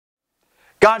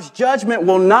God's judgment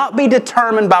will not be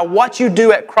determined by what you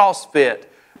do at CrossFit,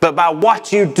 but by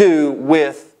what you do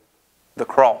with the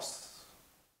cross.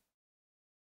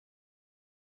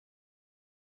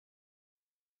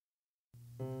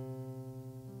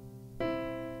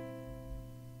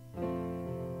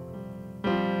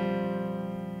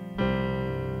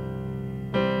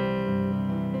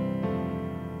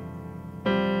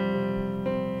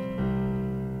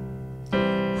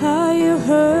 Are you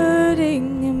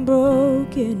hurting and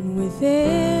broken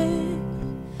within,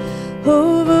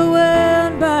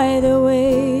 overwhelmed by the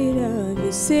weight of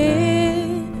your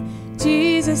sin?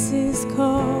 Jesus is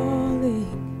calling.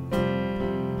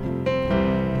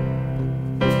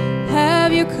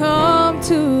 Have you come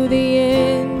to the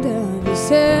end of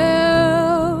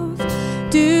yourself?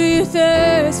 Do you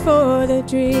thirst for the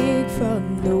drink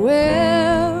from the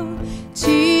well?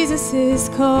 Jesus is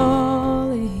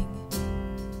calling.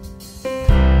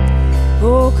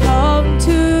 Oh, come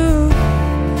to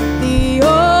the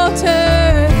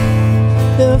altar.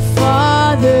 The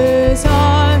Father's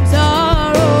arms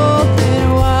are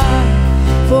open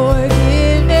wide.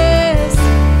 Forgiveness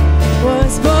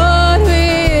was bought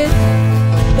with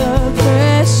the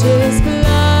precious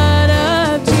blood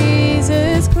of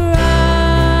Jesus Christ.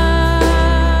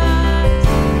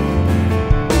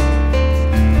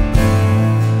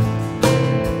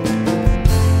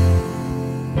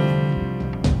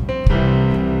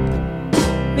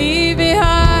 Leave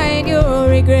behind your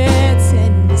regrets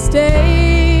and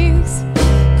mistakes.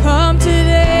 Come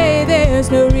today,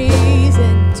 there's no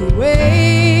reason to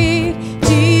wait.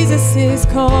 Jesus is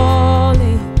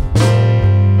calling.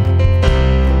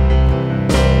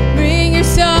 Bring your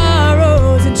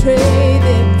sorrows and trade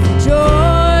them for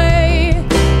joy.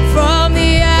 From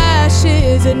the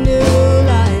ashes a new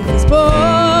life is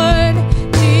born.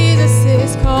 Jesus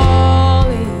is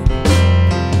calling.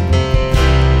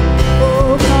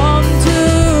 Oh, come to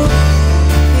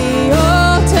the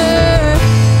altar.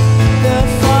 The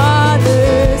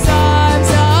Father's arms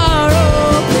are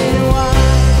open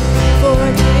wide.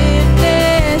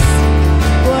 Forgiveness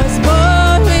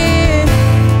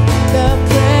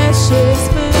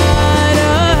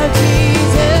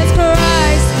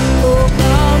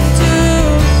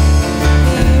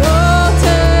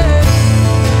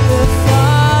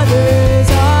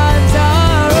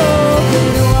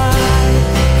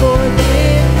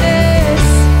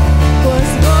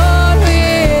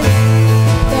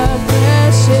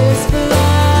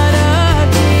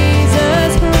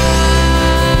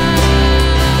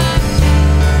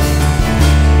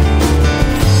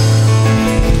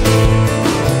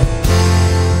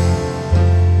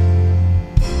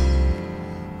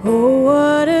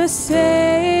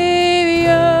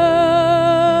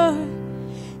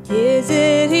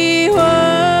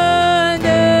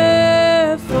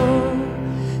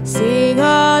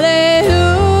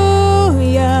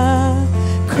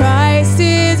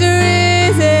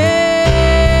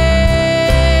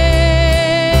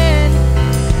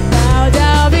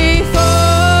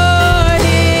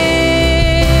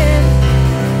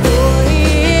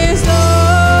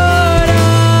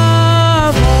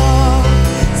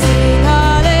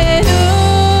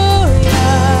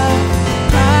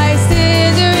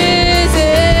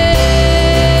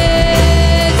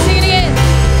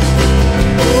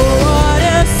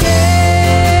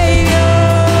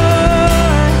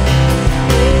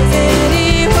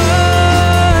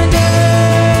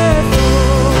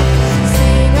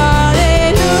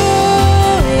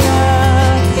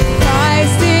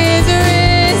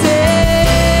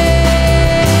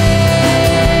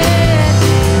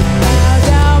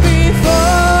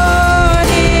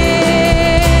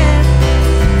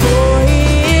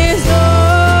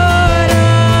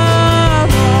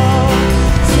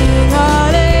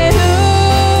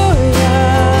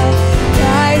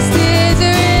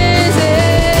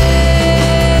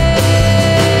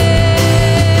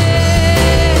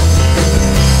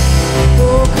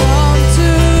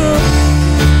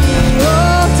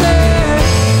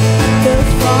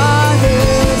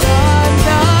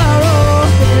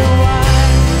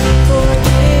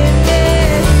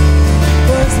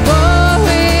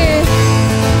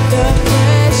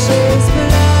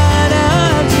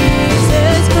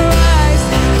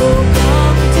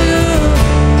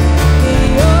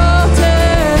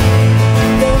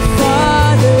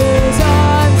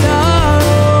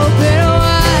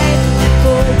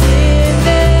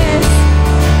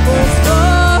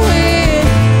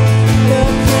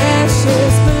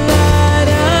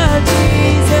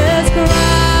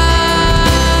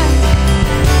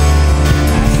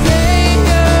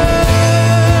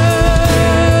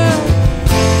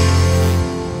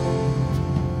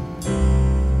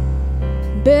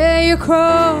Bear your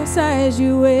cross as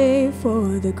you wait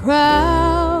for the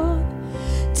crowd.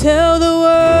 Tell the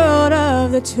world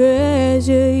of the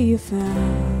treasure you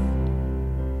found.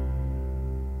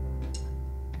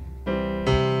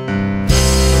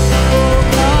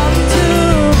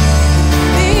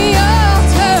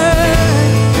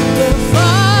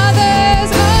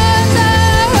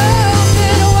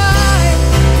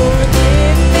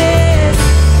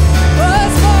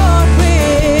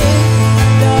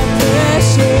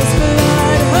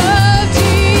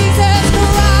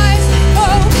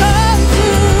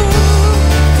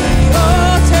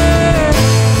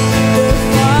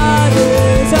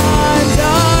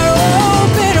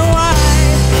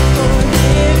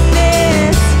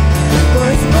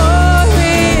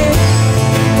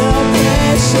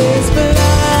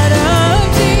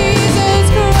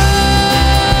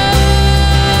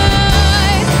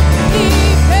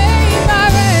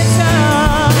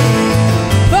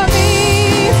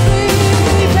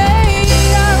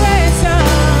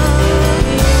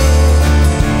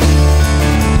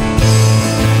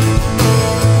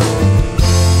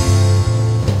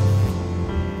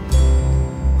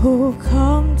 Oh,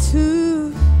 come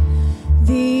to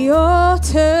the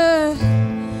altar.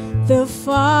 The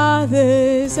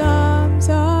Father's arms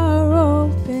are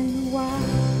open wide.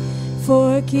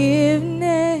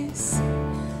 Forgiveness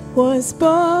was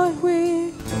bought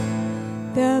with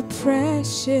the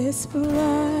precious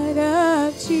blood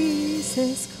of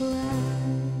Jesus Christ.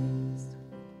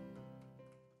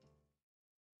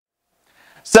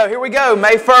 So here we go,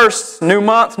 May 1st, new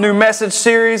month, new message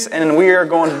series, and we are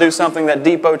going to do something that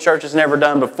Depot Church has never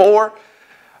done before.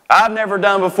 I've never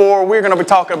done before. We're going to be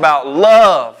talking about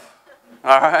love,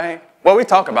 all right? Well, we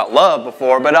talked about love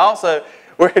before, but also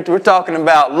we're talking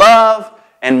about love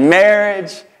and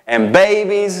marriage and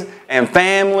babies and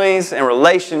families and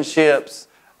relationships.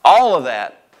 All of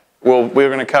that we're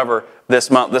going to cover this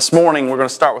month. This morning, we're going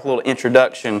to start with a little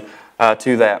introduction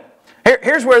to that.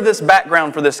 Here's where this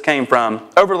background for this came from.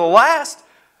 Over the last,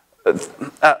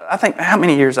 I think, how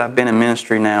many years I've been in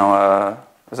ministry now?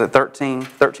 Was it 13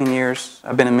 years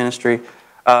I've been in ministry?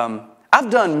 I've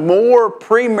done more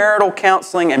premarital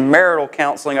counseling and marital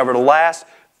counseling over the last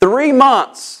 3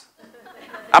 months,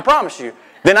 I promise you,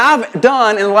 than I've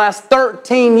done in the last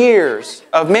 13 years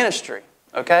of ministry,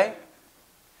 okay?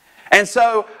 And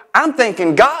so I'm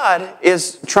thinking God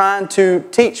is trying to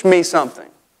teach me something.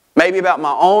 Maybe about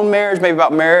my own marriage, maybe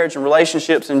about marriage and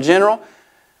relationships in general.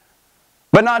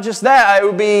 But not just that,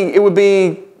 it would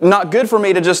be not good for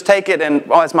me to just take it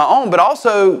as my own, but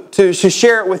also to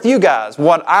share it with you guys,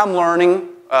 what I'm learning,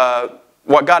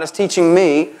 what God is teaching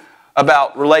me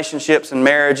about relationships and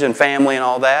marriage and family and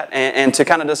all that, and to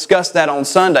kind of discuss that on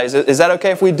Sundays. Is that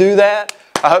okay if we do that?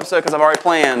 I hope so, because I've already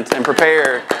planned and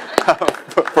prepared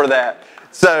for that.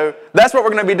 So that's what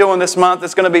we're going to be doing this month.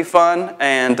 It's going to be fun,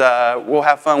 and we'll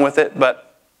have fun with it.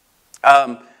 But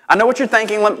I know what you're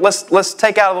thinking. Let's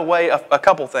take out of the way a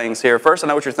couple things here. First, I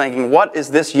know what you're thinking. What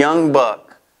is this young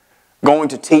buck going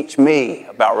to teach me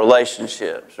about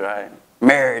relationships, right?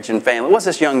 Marriage and family. What's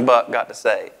this young buck got to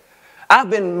say? I've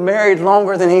been married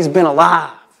longer than he's been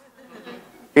alive.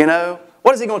 You know?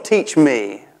 What is he going to teach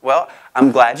me? Well,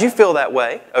 I'm glad you feel that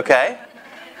way, okay?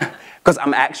 Because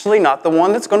I'm actually not the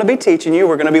one that's going to be teaching you.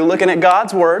 We're going to be looking at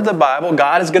God's Word, the Bible.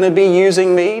 God is going to be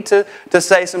using me to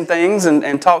say some things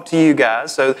and talk to you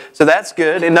guys. So that's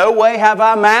good. In no way have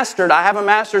I mastered. I have a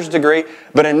master's degree,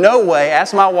 but in no way,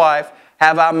 ask my wife,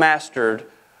 have I mastered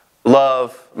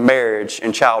love, marriage,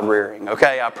 and child rearing.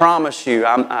 Okay, I promise you,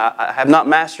 I have not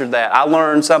mastered that. I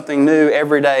learn something new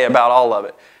every day about all of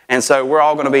it. And so we're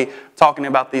all going to be talking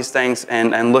about these things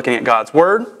and looking at God's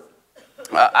Word.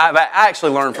 I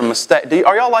actually learned from mistakes.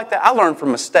 Are y'all like that? I learn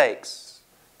from mistakes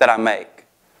that I make.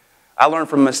 I learn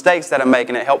from mistakes that I make,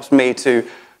 and it helps me to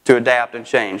adapt and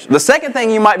change. The second thing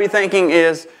you might be thinking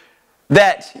is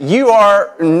that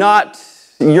you're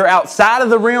outside of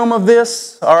the realm of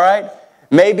this, all right?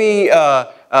 Maybe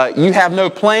you have no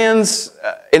plans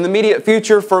in the immediate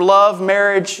future for love,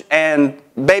 marriage, and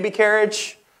baby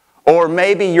carriage, or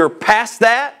maybe you're past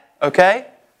that, okay?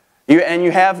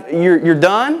 You're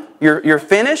done. You're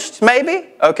finished. Maybe.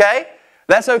 Okay.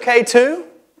 That's okay too.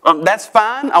 That's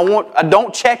fine.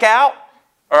 Don't check out.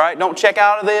 All right. Don't check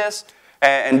out of this,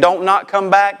 and don't not come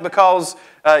back because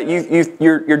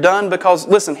you're done. Because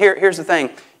listen, here's the thing.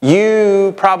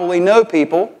 You probably know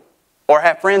people or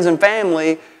have friends and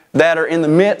family that are in the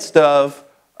midst of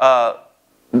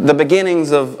the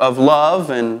beginnings of love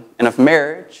and of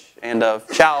marriage and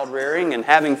of child rearing and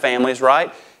having families.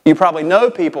 Right. You probably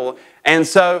know people. And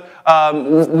so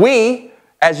we,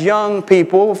 as young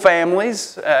people,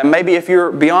 families, maybe if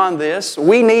you're beyond this,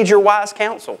 we need your wise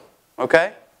counsel,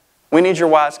 okay? We need your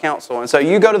wise counsel. And so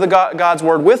you go to God's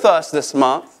Word with us this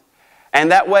month,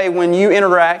 and that way when you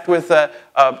interact with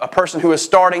a person who is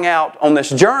starting out on this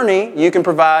journey, you can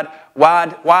provide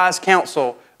wise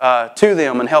counsel to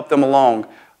them and help them along.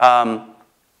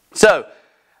 So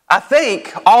I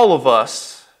think all of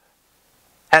us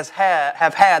have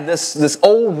had this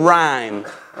old rhyme,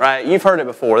 right? You've heard it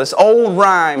before. This old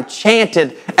rhyme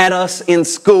chanted at us in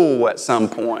school at some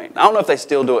point. I don't know if they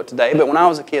still do it today, but when I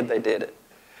was a kid, they did it.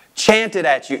 Chanted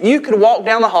at you. You could walk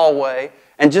down the hallway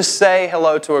and just say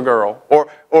hello to a girl,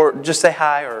 or just say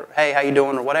hi, or hey, how you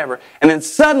doing, or whatever. And then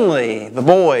suddenly the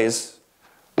boys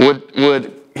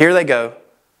would here they go.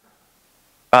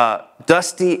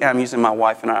 Dusty, I'm using my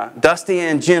wife and I. Dusty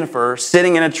and Jennifer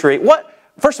sitting in a tree.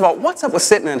 First of all, what's up with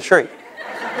sitting in a tree?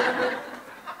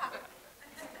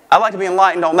 I'd like to be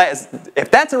enlightened on that.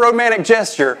 If that's a romantic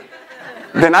gesture,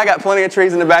 then I got plenty of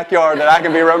trees in the backyard that I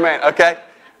can be romantic, okay?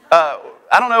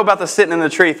 I don't know about the sitting in the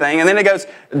tree thing. And then it goes,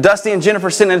 Dusty and Jennifer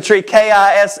sitting in a tree,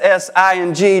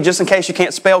 Kissing, just in case you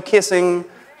can't spell kissing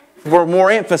for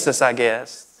more emphasis, I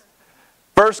guess.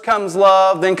 First comes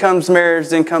love, then comes marriage,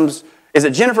 then comes... Is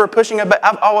it Jennifer pushing a baby?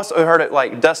 I've always heard it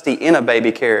like Dusty in a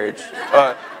baby carriage.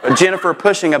 Jennifer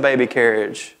pushing a baby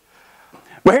carriage.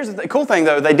 But here's the cool thing,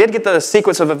 though. They did get the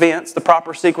sequence of events, the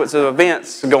proper sequence of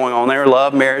events going on there.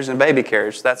 Love, marriage, and baby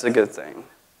carriage. That's a good thing.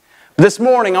 This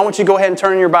morning, I want you to go ahead and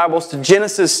turn your Bibles to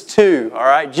Genesis 2. All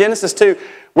right? Genesis 2.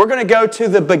 We're going to go to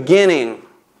the beginning.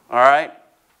 All right?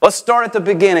 Let's start at the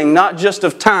beginning, not just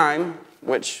of time,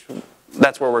 which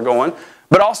that's where we're going,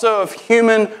 but also of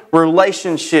human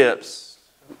relationships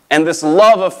and this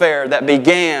love affair that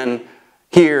began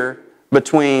here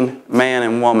between man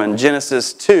and woman.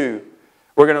 Genesis 2,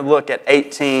 we're going to look at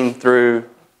 18 through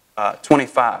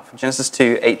 25. Genesis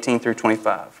 2, 18 through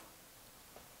 25.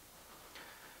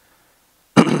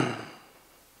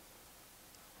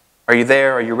 Are you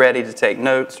there? Are you ready to take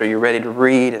notes? Are you ready to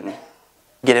read and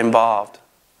get involved?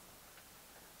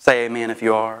 Say amen if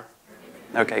you are.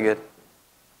 Okay, good.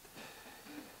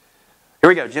 Here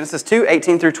we go. Genesis 2,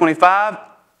 18 through 25.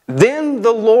 Then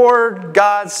the Lord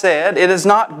God said, "It is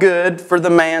not good for the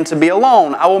man to be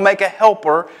alone. I will make a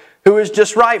helper who is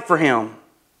just right for him."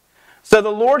 So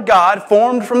the Lord God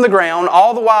formed from the ground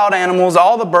all the wild animals,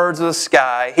 all the birds of the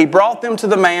sky. He brought them to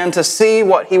the man to see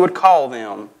what he would call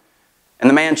them. And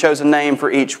the man chose a name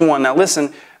for each one. Now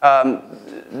listen,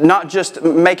 not just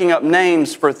making up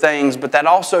names for things, but that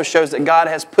also shows that God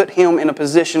has put him in a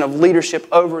position of leadership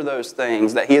over those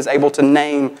things, that he is able to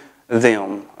name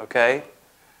them, okay?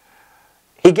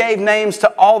 He gave names to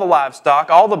all the livestock,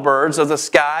 all the birds of the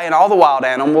sky, and all the wild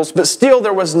animals, but still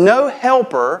there was no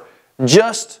helper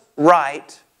just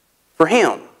right for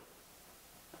him.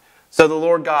 So the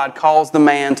Lord God calls the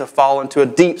man to fall into a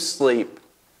deep sleep.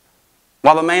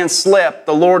 While the man slept,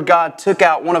 the Lord God took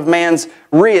out one of man's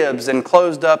ribs and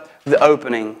closed up the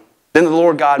opening. Then the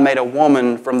Lord God made a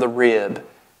woman from the rib,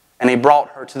 and he brought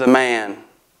her to the man.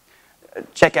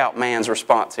 Check out man's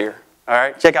response here. All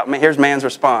right? Here's man's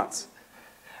response.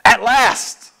 "At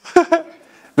last!"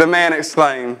 the man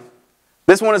exclaimed.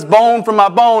 "This one is bone from my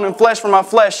bone and flesh from my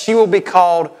flesh. She will be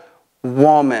called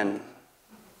woman."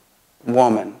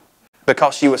 Woman.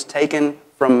 Because she was taken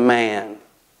from man.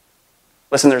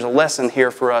 Listen, there's a lesson here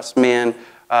for us men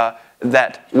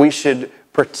that we should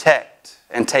protect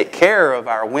and take care of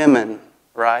our women,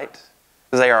 right?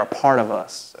 Because they are a part of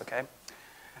us, okay?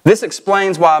 This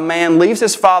explains why a man leaves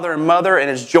his father and mother and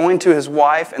is joined to his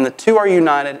wife, and the two are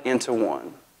united into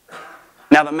one.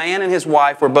 Now the man and his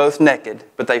wife were both naked,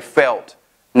 but they felt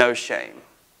no shame.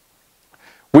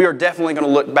 We are definitely going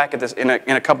to look back at this in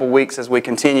a couple weeks as we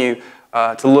continue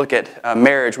to look at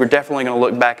marriage. We're definitely going to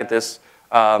look back at this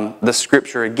the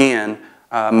scripture again,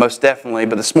 most definitely.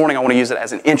 But this morning I want to use it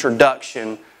as an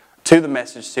introduction to the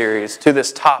message series, to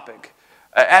this topic,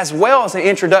 as well as an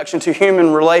introduction to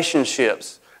human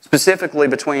relationships, specifically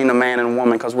between a man and a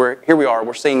woman, because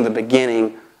we're seeing the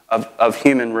beginning of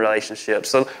human relationships.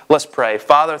 So let's pray.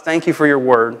 Father, thank you for your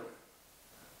word.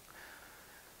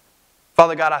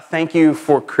 Father God, I thank you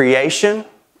for creation.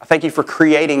 I thank you for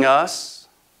creating us,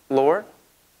 Lord.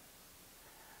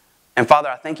 And Father,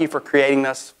 I thank you for creating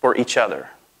us for each other.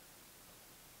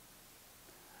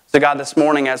 So God, this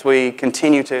morning as we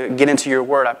continue to get into your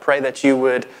word, I pray that you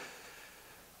would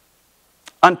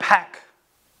unpack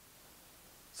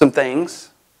some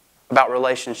things about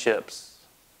relationships.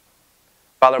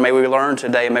 Father, may we learn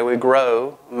today, may we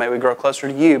grow closer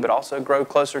to you, but also grow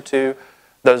closer to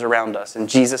those around us. In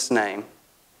Jesus' name,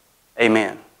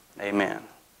 amen. Amen.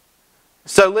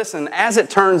 So listen, as it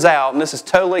turns out, and this is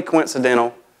totally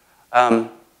coincidental,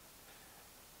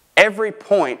 every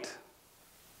point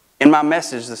in my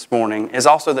message this morning is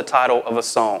also the title of a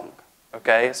song.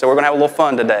 Okay? So we're going to have a little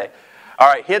fun today. All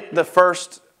right, hit the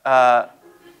first...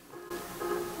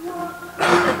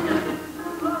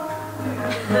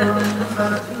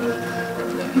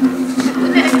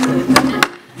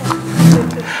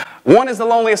 One is the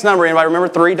loneliest number. Anybody remember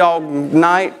Three Dog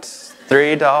Night?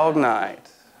 Three Dog Night.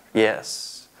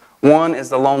 Yes. One is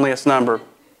the loneliest number.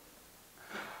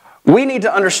 We need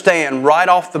to understand right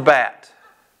off the bat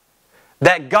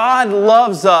that God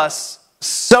loves us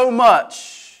so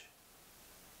much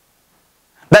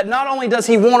that not only does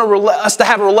He want us to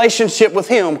have a relationship with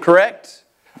Him, correct?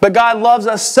 But God loves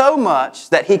us so much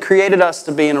that He created us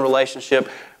to be in a relationship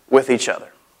with each other.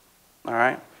 All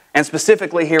right? And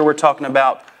specifically here we're talking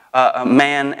about a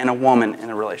man and a woman in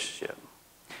a relationship.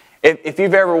 If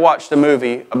you've ever watched a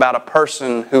movie about a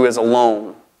person who is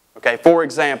alone, okay, for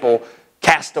example,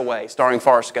 Castaway, starring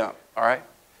Forrest Gump, all right?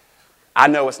 I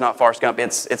know it's not Forrest Gump,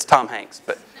 it's Tom Hanks,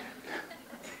 but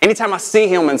anytime I see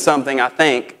him in something, I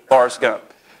think Forrest Gump,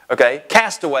 okay?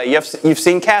 Castaway, you've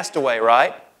seen Castaway,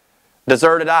 right?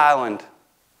 Deserted island,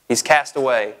 he's cast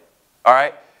away, all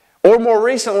right? Or more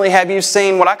recently, have you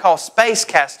seen what I call Space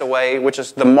Castaway, which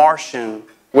is The Martian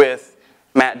with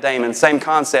Matt Damon? Same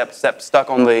concept, except stuck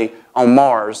on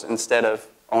Mars instead of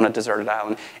on a deserted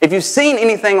island. If you've seen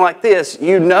anything like this,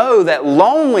 you know that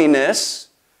loneliness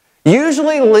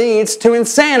usually leads to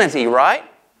insanity, right?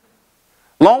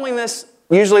 Loneliness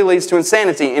usually leads to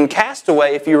insanity. In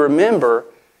Castaway, if you remember,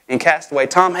 in Castaway,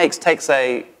 Tom Hanks takes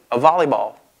a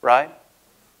volleyball, right?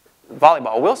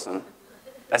 Volleyball, Wilson.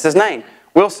 That's his name.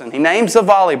 Wilson. He names the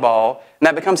volleyball, and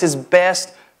that becomes his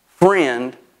best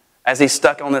friend as he's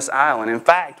stuck on this island. In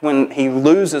fact, when he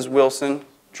loses Wilson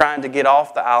trying to get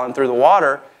off the island through the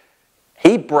water,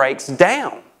 he breaks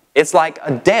down. It's like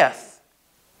a death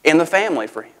in the family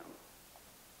for him.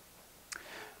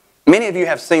 Many of you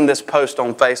have seen this post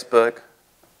on Facebook.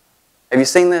 Have you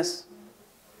seen this?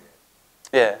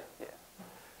 Yeah.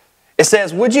 It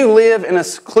says, would you live in a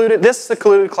secluded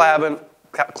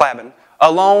cabin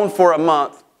alone for a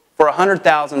month for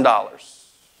 $100,000?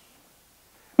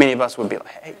 Many of us would be like,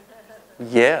 hey,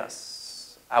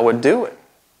 yes, I would do it.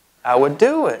 I would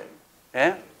do it.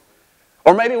 Yeah.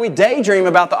 Or maybe we daydream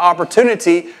about the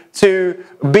opportunity to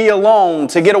be alone,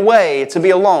 to get away, to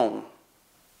be alone.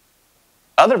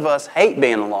 Other of us hate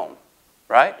being alone,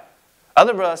 right?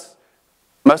 Other of us,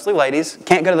 mostly ladies,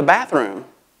 can't go to the bathroom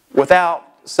without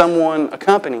someone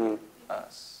accompanying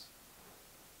us.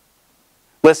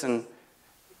 Listen,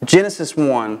 Genesis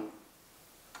 1,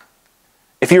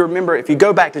 if you remember, if you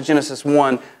go back to Genesis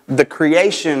 1, the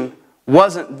creation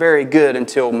wasn't very good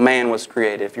until man was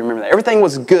created, if you remember that. Everything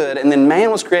was good, and then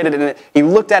man was created, and he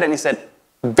looked at it and he said,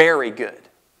 very good.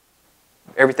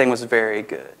 Everything was very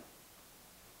good.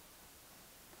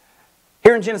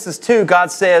 Here in Genesis 2,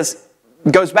 God says,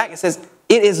 goes back and says,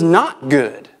 it is not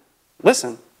good.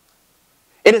 Listen.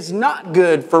 It is not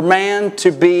good for man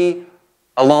to be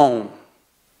alone.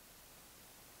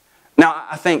 Now,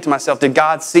 I think to myself, did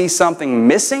God see something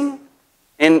missing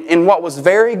in what was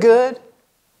very good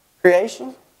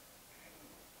creation?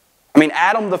 I mean,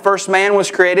 Adam, the first man, was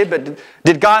created, but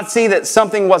did God see that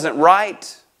something wasn't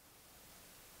right?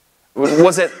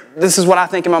 Was it, this is what I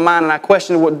think in my mind, and I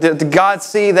question, did God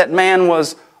see that man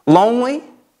was lonely?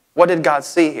 What did God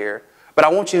see here? But I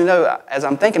want you to know, as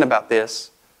I'm thinking about this,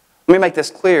 let me make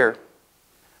this clear.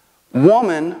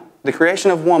 Woman, the creation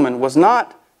of woman, was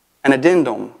not an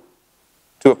addendum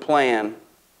to a plan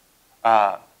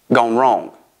gone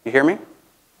wrong. You hear me?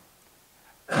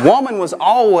 Woman was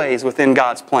always within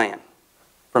God's plan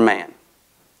for man.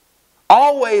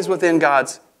 Always within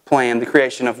God's plan, the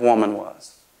creation of woman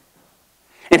was.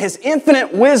 In His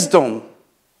infinite wisdom,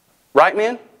 right,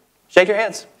 men? Shake your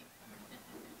heads.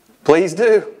 Please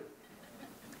do.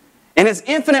 In His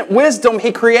infinite wisdom,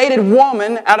 He created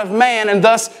woman out of man, and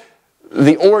thus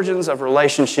the origins of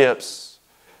relationships,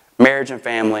 marriage and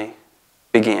family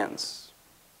begins.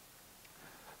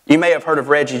 You may have heard of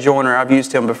Reggie Joyner. I've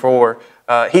used him before.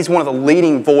 He's one of the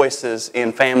leading voices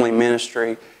in family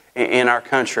ministry in our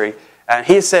country.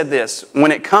 He said this,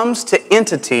 when it comes to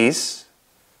entities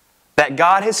that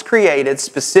God has created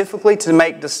specifically to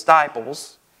make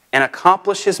disciples and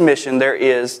accomplish His mission, there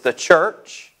is the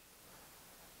church,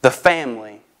 the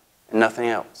family, and nothing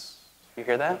else. You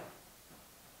hear that?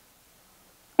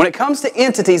 When it comes to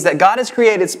entities that God has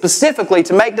created specifically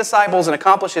to make disciples and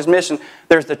accomplish His mission,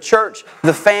 there's the church,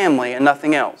 the family, and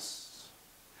nothing else.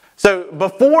 So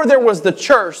before there was the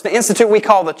church, the institute we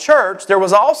call the church, there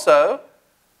was also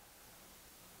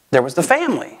there was the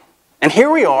family. And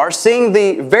here we are seeing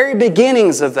the very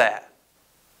beginnings of that.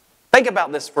 Think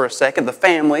about this for a second. The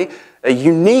family, a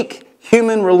unique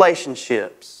human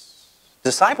relationships.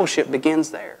 Discipleship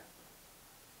begins there.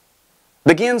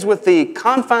 Begins with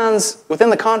within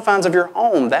the confines of your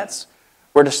home. That's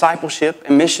where discipleship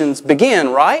and missions begin,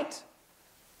 right?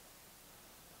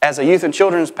 As a youth and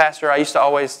children's pastor, I used to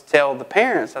always tell the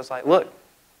parents, I was like, look,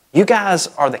 you guys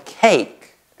are the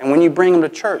cake. And when you bring them to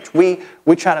church, we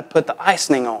try to put the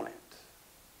icing on it.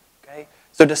 Okay?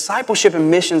 So discipleship and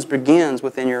missions begins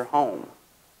within your home.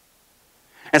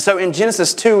 And so in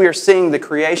Genesis 2, we are seeing the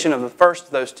creation of the first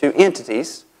of those two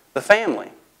entities, the family.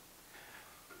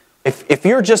 If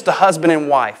you're just a husband and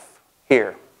wife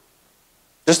here,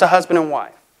 just a husband and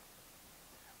wife,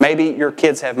 maybe your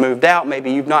kids have moved out,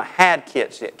 maybe you've not had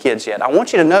kids yet. I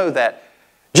want you to know that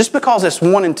just because it's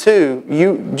 1 and 2,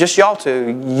 y'all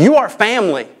two, you are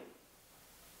family.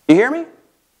 You hear me?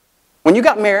 When you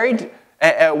got married,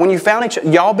 when you found each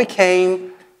other, y'all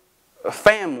became a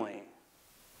family.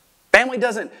 Family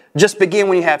doesn't just begin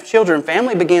when you have children.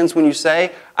 Family begins when you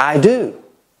say, I do.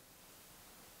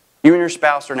 You and your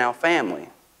spouse are now family.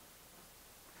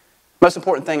 Most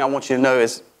important thing I want you to know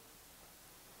is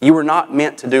you were not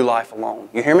meant to do life alone.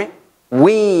 You hear me?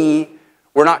 We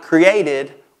were not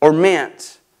created or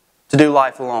meant to do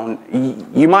life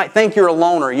alone. You might think you're a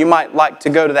loner. You might like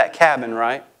to go to that cabin,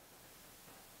 right?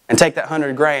 And take that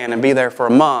 $100,000 and be there for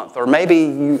a month. Or maybe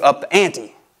you up the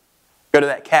ante. Go to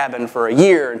that cabin for a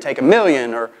year and take $1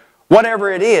 million or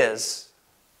whatever it is.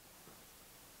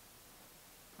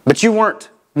 But you weren't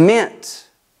meant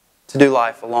to do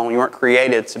life alone. You weren't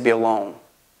created to be alone.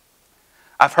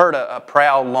 I've heard a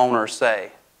proud loner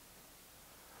say,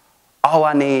 all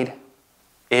I need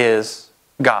is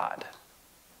God.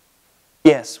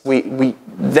 Yes,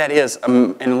 that is,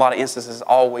 in a lot of instances,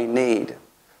 all we need.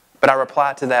 But I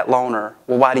reply to that loner,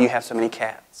 well, why do you have so many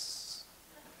cats?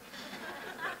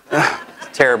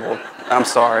 Terrible. I'm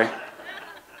sorry.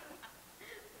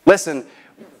 Listen,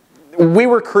 we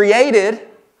were created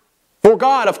for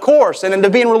God, of course, and to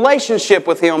be in relationship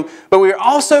with Him, but we are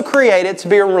also created to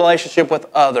be in relationship with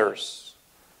others,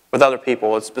 with other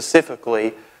people, and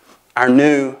specifically our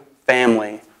new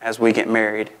family as we get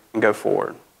married and go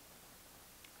forward.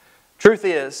 Truth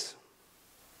is,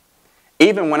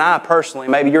 even when I personally,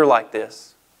 maybe you're like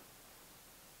this,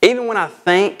 even when I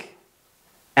think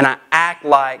and I act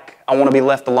like I want to be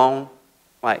left alone,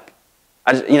 like,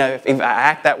 if I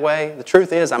act that way, the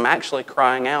truth is I'm actually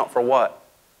crying out for what?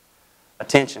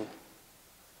 Attention.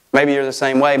 Maybe you're the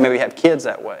same way. Maybe you have kids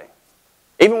that way.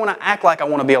 Even when I act like I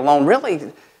want to be alone,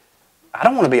 really, I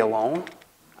don't want to be alone.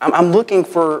 I'm looking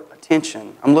for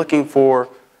attention. I'm looking for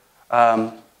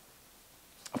a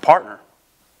partner,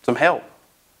 some help.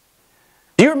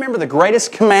 Do you remember the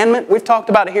greatest commandment? We've talked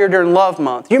about it here during Love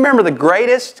Month. Do you remember the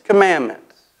greatest commandment?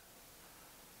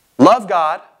 Love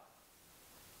God,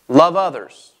 love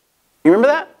others. You remember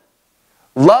that?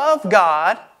 Love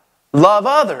God, love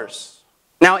others.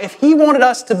 Now, if He wanted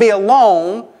us to be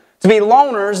alone, to be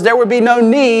loners, there would be no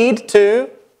need to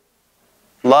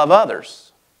love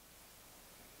others.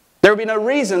 There would be no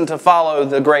reason to follow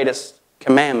the greatest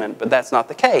commandment, but that's not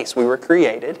the case. We were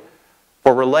created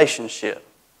for relationship.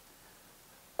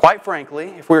 Quite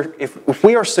frankly, if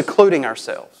we are secluding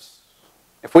ourselves,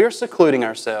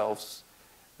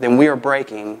 then we are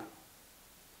breaking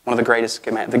one of the greatest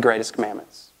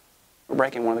commandments. We're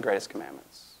breaking one of the greatest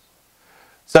commandments.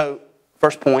 So,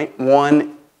 first point,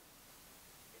 1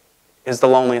 is the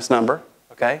loneliest number,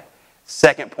 okay?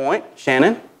 Second point,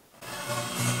 Shannon.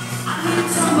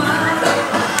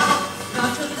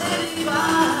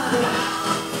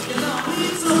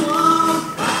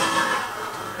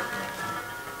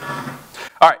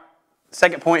 All right,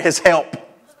 second point is help.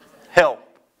 Help.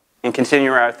 And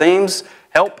continuing our themes,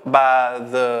 help by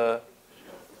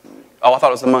I thought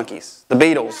it was the Monkees. The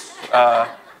Beatles.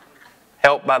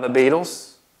 Help by the Beatles.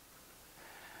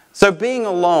 So being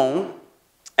alone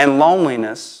and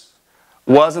loneliness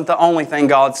wasn't the only thing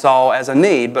God saw as a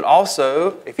need, but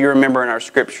also, if you remember in our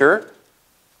scripture,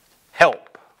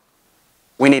 help.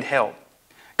 We need help.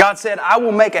 God said, I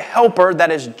will make a helper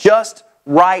that is just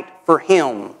right for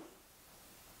him.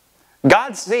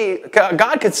 God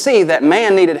could see that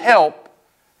man needed help.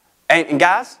 And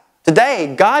guys,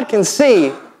 today, God can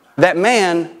see that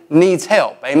man needs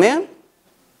help. Amen?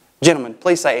 Gentlemen,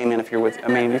 please say amen if you're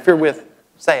with,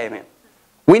 say amen.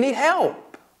 We need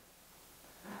help.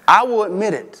 I will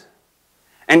admit it.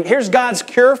 And here's God's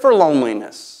cure for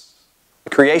loneliness. The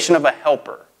creation of a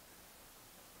helper.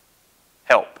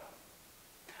 Help.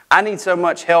 I need so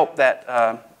much help that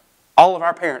all of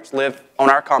our parents live on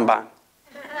our combine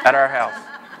at our house.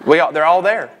 They're all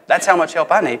there. That's how much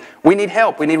help I need. We need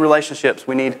help. We need relationships.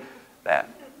 We need that.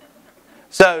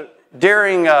 So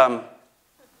during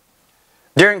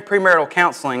premarital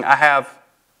counseling, I have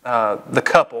the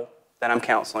couple that I'm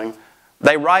counseling.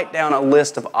 They write down a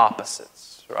list of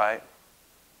opposites, right?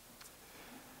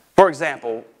 For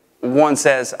example, one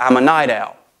says, I'm a night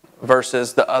owl,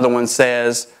 versus the other one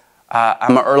says,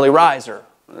 I'm an early riser.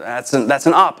 That's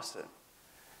an opposite.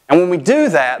 And when we do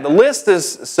that, the list is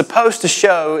supposed to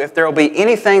show if there will be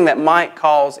anything that might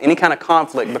cause any kind of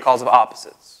conflict because of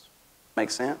opposites.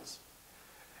 Make sense?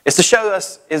 It's to show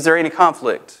us, is there any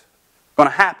conflict going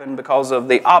to happen because of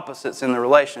the opposites in the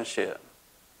relationship?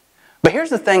 But here's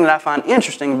the thing that I find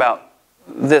interesting about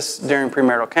this during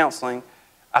premarital counseling.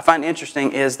 I find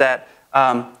interesting is that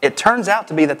it turns out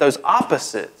to be that those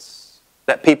opposites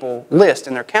that people list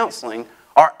in their counseling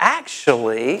are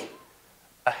actually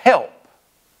a help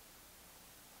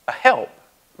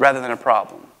rather than a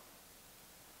problem.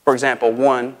 For example,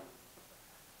 one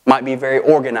might be very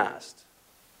organized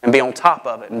and be on top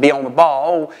of it and be on the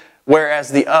ball, whereas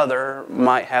the other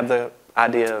might have the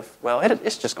idea of, well,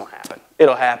 it's just going to happen.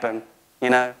 It'll happen,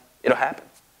 it'll happen,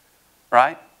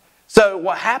 right? So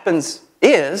what happens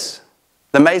is,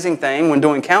 the amazing thing when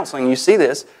doing counseling, you see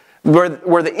this, where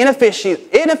the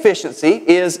inefficiency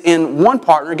is in one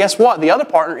partner, guess what? The other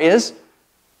partner is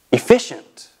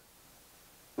efficient.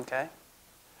 Okay?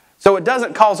 So it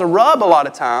doesn't cause a rub a lot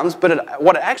of times, but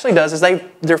what it actually does is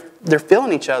they're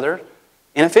filling each other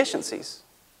inefficiencies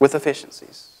with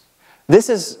efficiencies. This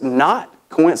is not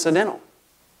coincidental.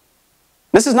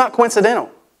 This is not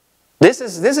coincidental. This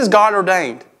is God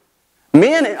ordained.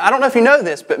 Men, I don't know if you know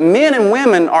this, but men and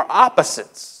women are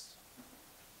opposites.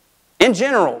 In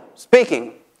general,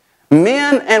 speaking,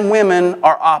 men and women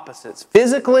are opposites,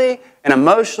 physically and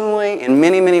emotionally in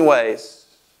many, many ways.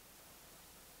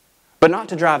 But not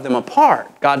to drive them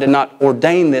apart. God did not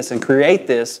ordain this and create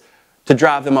this to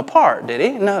drive them apart, did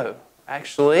He? No.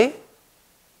 Actually,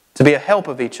 to be a help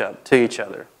to each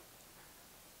other.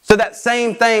 So that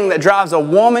same thing that drives a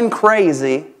woman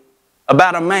crazy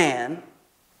about a man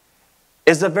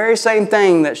is the very same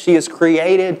thing that she is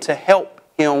created to help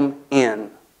him in.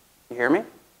 You hear me?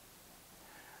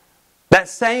 That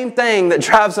same thing that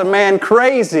drives a man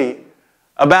crazy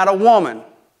about a woman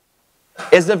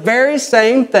is the very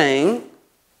same thing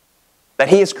that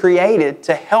he is created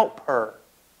to help her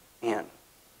in.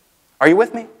 Are you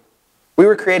with me? We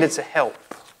were created to help.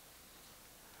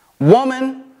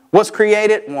 Woman was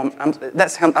created...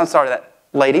 I'm sorry,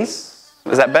 ladies,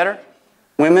 is that better?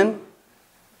 Women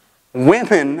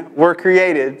were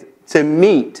created to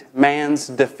meet man's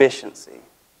deficiency.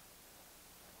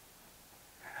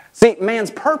 See,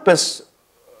 man's purpose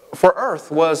for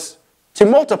earth was to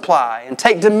multiply and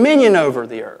take dominion over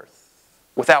the earth.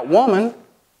 Without woman,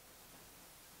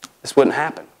 this wouldn't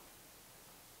happen.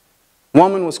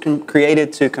 Woman was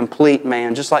created to complete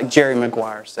man, just like Jerry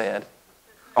Maguire said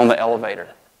on the elevator.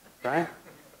 Right?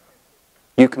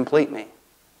 You complete me.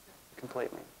 You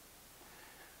complete me.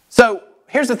 So,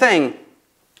 here's the thing.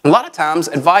 A lot of times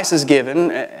advice is given,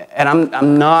 and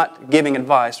I'm not giving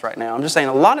advice right now. I'm just saying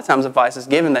a lot of times advice is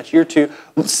given that you're to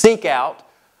seek out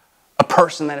a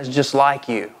person that is just like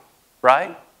you,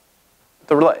 right?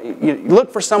 You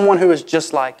look for someone who is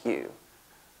just like you.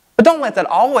 But don't let that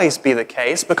always be the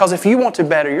case, because if you want to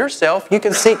better yourself, you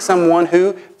can seek someone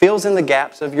who fills in the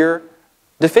gaps of your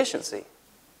deficiency,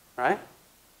 right?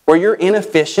 Where you're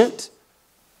inefficient,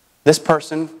 this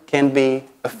person can be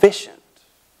efficient.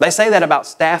 They say that about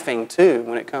staffing too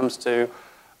when it comes to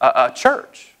a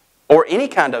church or any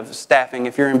kind of staffing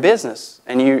if you're in business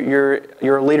and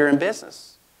you're a leader in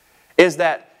business. Is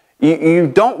that you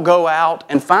don't go out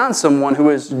and find someone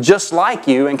who is just like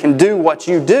you and can do what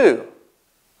you do.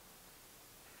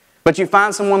 But you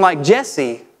find someone like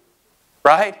Jesse,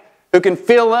 right? Who can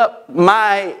fill up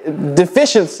my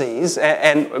deficiencies,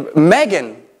 and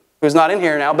Megan, who's not in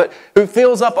here now, but who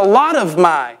fills up a lot of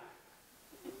my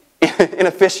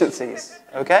inefficiencies,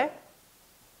 okay?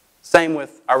 Same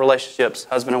with our relationships,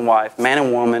 husband and wife, man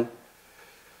and woman.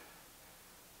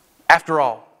 After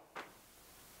all,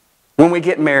 when we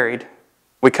get married,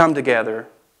 we come together.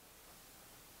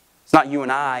 It's not you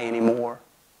and I anymore.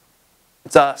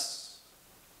 It's us,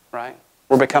 right?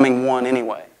 We're becoming one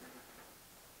anyway.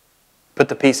 Put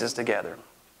the pieces together.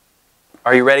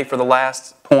 Are you ready for the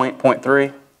last point, point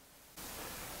 3?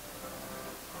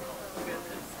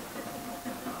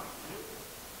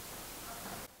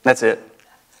 That's it.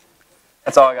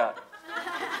 That's all I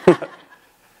got.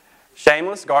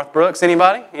 Shameless, Garth Brooks,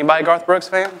 anybody? Anybody Garth Brooks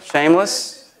fan?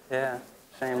 Shameless? Yeah,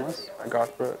 Shameless by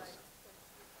Garth Brooks.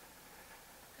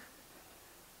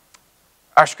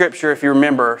 Our scripture, if you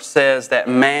remember, says that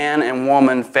man and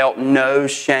woman felt no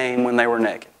shame when they were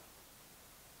naked.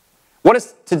 What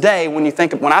is today, when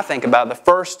I think about it, the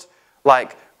first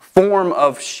form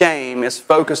of shame is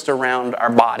focused around our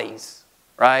bodies,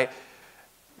 right?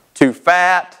 Too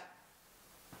fat,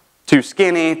 too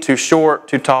skinny, too short,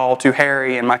 too tall, too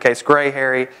hairy, in my case gray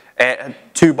hairy,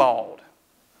 too bald.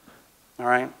 All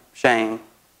right? Shame.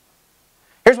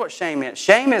 Here's what shame is.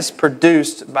 Shame is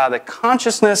produced by the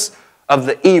consciousness of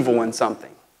the evil in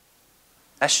something.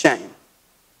 That's shame.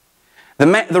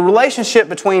 The relationship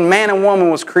between man and woman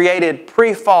was created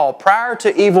pre-fall, prior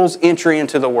to evil's entry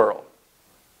into the world.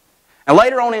 And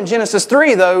later on in Genesis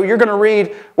 3, though, you're going to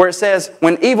read where it says,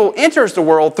 when evil enters the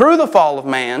world through the fall of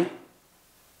man,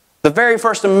 the very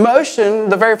first emotion,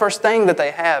 the very first thing that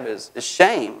they have is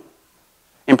shame.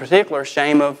 In particular,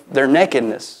 shame of their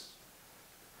nakedness.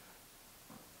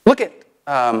 Look at,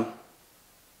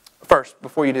 first,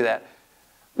 before you do that,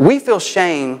 we feel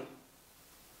shame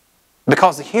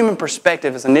because the human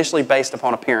perspective is initially based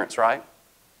upon appearance, right?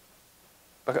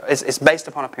 It's based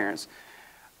upon appearance.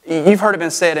 You've heard it been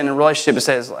said in a relationship, it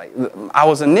says, I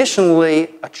was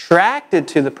initially attracted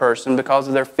to the person because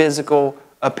of their physical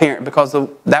appearance, because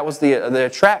that was the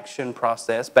attraction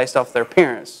process based off their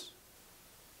appearance.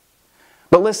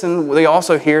 But listen, we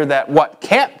also hear that what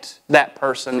kept that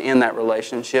person in that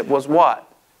relationship was what?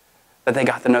 That they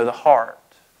got to know the heart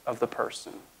of the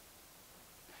person.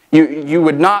 You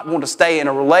would not want to stay in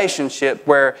a relationship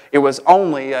where it was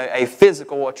only a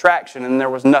physical attraction and there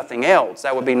was nothing else.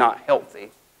 That would be not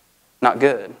healthy, not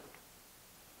good.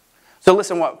 So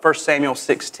listen what 1 Samuel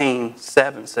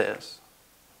 16:7 says.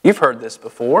 You've heard this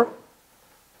before.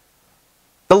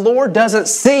 The Lord doesn't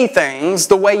see things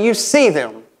the way you see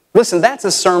them. Listen, that's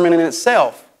a sermon in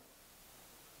itself.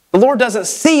 The Lord doesn't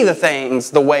see the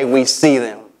things the way we see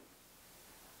them.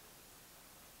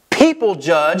 People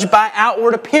judge by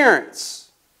outward appearance,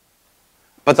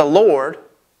 but the Lord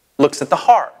looks at the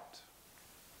heart.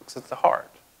 Looks at the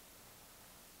heart.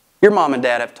 Your mom and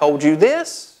dad have told you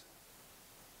this,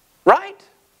 right?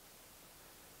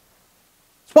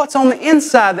 It's what's on the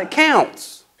inside that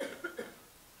counts.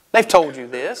 They've told you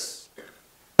this.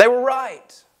 They were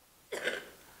right.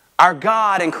 Our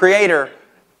God and Creator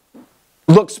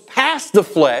looks past the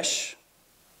flesh,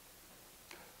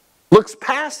 looks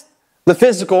past the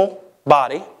physical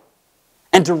body,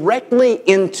 and directly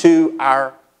into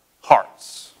our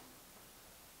hearts.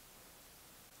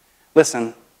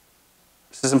 Listen,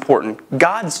 this is important.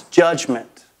 God's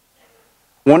judgment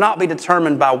will not be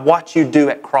determined by what you do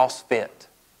at CrossFit.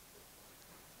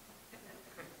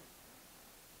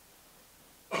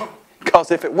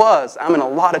 Because if it was, I'm in a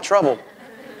lot of trouble.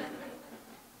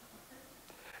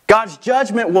 God's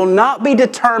judgment will not be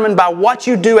determined by what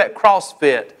you do at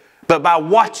CrossFit, but by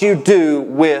what you do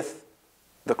with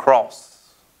the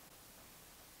cross.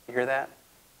 You hear that?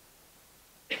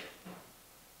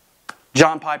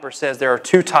 John Piper says there are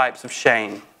two types of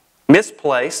shame.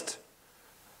 Misplaced,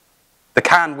 the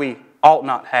kind we ought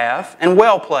not have, and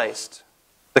well-placed,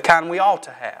 the kind we ought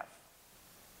to have.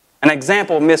 An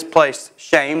example of misplaced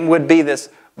shame would be this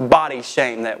body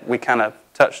shame that we kind of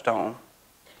touched on.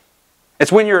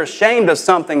 It's when you're ashamed of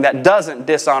something that doesn't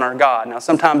dishonor God. Now,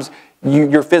 sometimes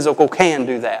your physical can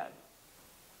do that.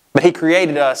 But He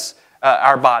created us,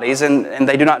 our bodies, and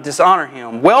they do not dishonor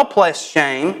Him. Well-placed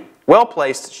shame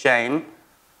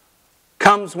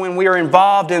comes when we are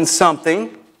involved in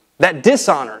something that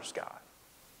dishonors God.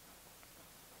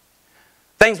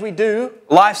 Things we do,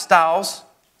 lifestyles,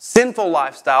 sinful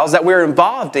lifestyles that we're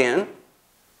involved in,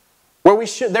 where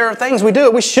there are things we do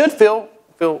that we should feel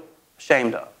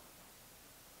ashamed of.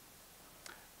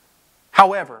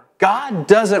 However, God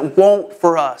doesn't want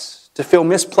for us to feel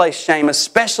misplaced shame,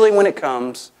 especially when it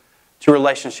comes to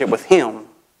relationship with Him,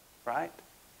 right?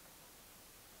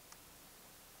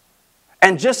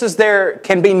 And just as there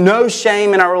can be no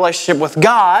shame in our relationship with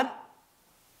God,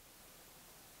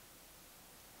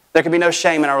 there can be no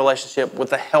shame in our relationship with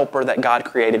the helper that God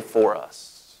created for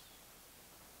us.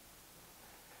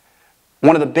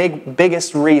 One of the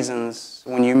biggest reasons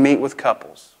when you meet with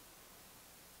couples,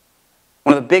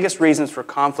 one of the biggest reasons for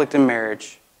conflict in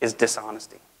marriage is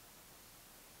dishonesty.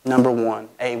 Number one,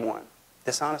 A1,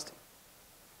 dishonesty.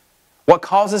 What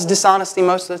causes dishonesty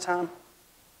most of the time?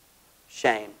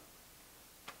 Shame.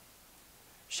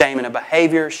 Shame in a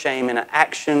behavior, shame in an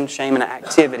action, shame in an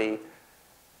activity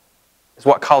is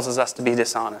what causes us to be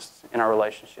dishonest in our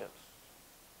relationships.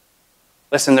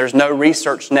 Listen, there's no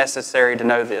research necessary to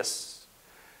know this.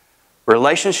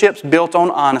 Relationships built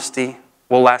on honesty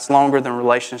will last longer than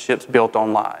relationships built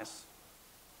on lies.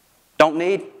 Don't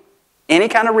need any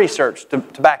kind of research to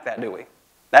back that, do we?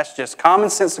 That's just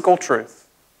commonsensical truth.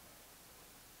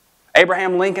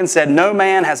 Abraham Lincoln said, "No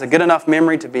man has a good enough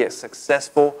memory to be a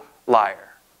successful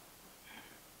liar."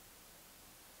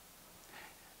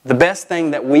 The best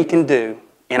thing that we can do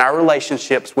in our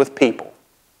relationships with people,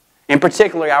 in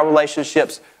particular our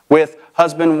relationships with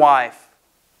husband, wife,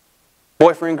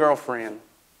 boyfriend, girlfriend,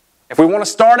 if we want to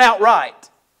start out right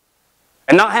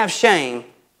and not have shame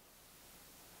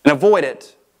and avoid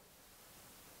it,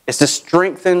 is to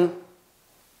strengthen,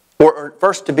 or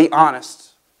first to be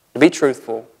honest, to be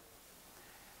truthful,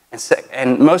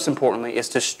 and most importantly is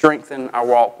to strengthen our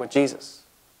walk with Jesus.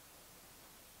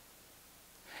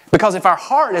 Because if our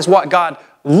heart is what God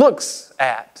looks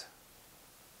at,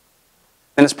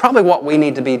 then it's probably what we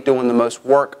need to be doing the most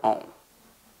work on.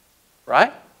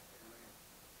 Right?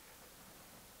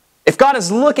 If God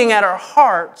is looking at our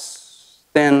hearts,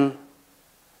 then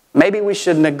maybe we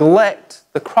should neglect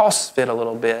the CrossFit a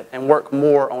little bit and work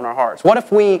more on our hearts. What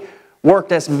if we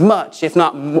worked as much, if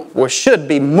not, or should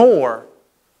be more,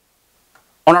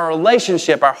 on our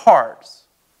relationship, our hearts,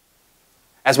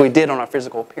 as we did on our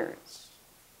physical appearance,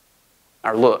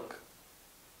 our look?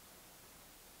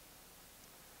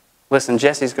 Listen,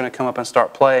 Jesse's going to come up and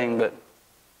start playing, but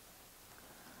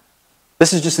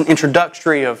this is just an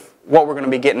introductory of what we're going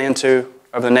to be getting into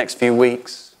over the next few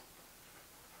weeks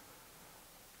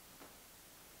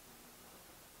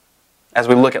as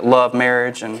we look at love,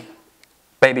 marriage, and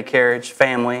baby carriage,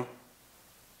 family.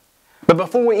 But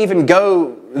before we even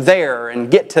go there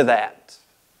and get to that,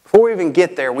 before we even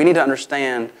get there, we need to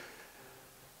understand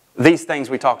these things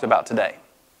we talked about today.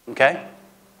 Okay?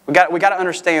 We got to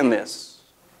understand this,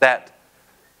 that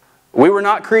we were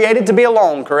not created to be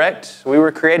alone, correct? We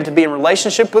were created to be in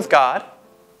relationship with God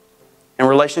and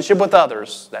relationship with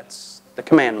others. That's the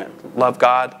commandment. Love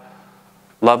God,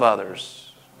 love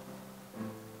others.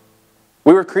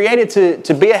 We were created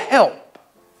to be a help,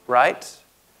 right?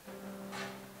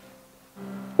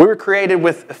 We were created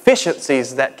with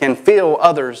efficiencies that can fill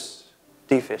others'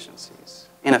 deficiencies,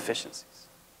 inefficiencies.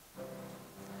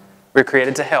 We were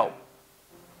created to help.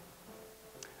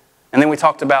 And then we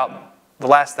talked about the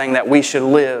last thing, that we should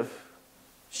live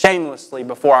shamelessly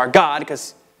before our God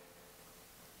because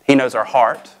He knows our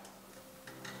heart.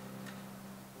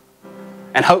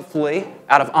 And hopefully,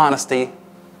 out of honesty,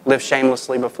 live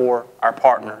shamelessly before our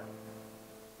partner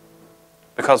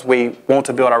because we want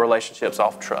to build our relationships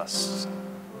off trust.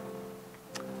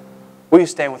 Will you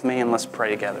stand with me and let's pray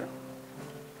together?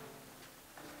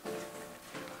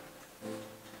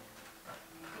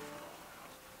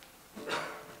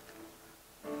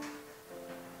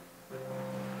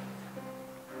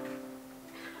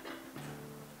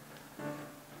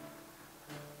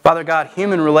 Father God,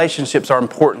 human relationships are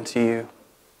important to you.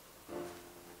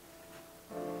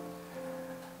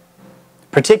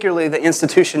 Particularly the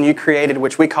institution you created,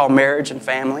 which we call marriage and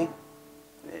family.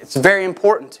 It's very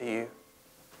important to you.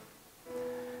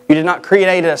 You did not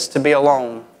create us to be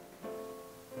alone.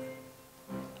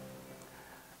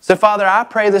 So, Father, I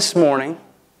pray this morning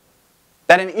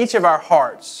that in each of our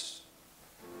hearts,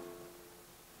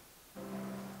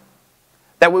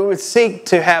 that we would seek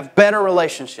to have better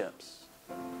relationships.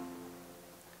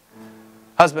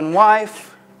 Husband,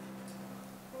 wife,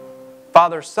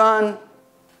 father, son,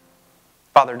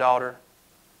 father, daughter.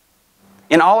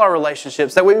 In all our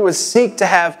relationships, that we would seek to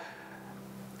have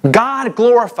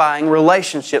God-glorifying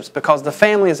relationships because the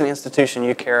family is an institution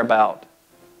you care about.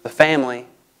 The family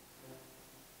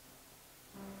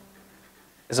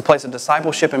is a place of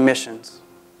discipleship and missions.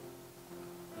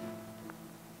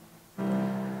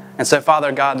 And so,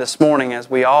 Father God, this morning,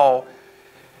 as we all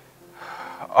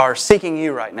are seeking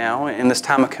you right now in this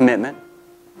time of commitment,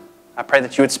 I pray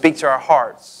that you would speak to our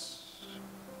hearts.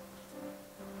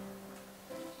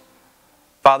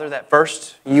 Father, that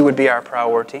first you would be our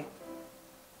priority,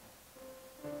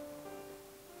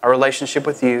 our relationship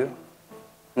with you,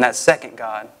 and that second,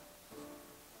 God,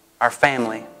 our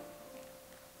family.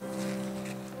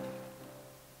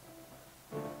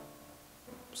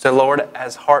 So, Lord,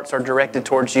 as hearts are directed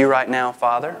towards you right now,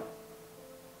 Father,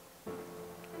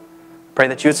 pray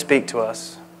that you would speak to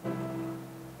us,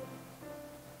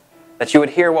 that you would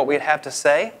hear what we'd have to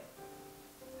say,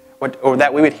 or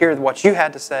that we would hear what you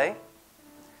had to say,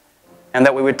 and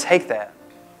that we would take that,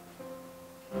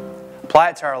 apply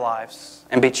it to our lives,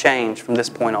 and be changed from this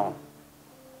point on.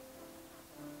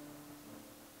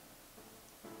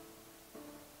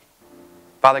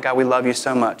 Father God, we love you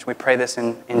so much. We pray this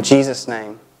in Jesus'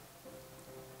 name.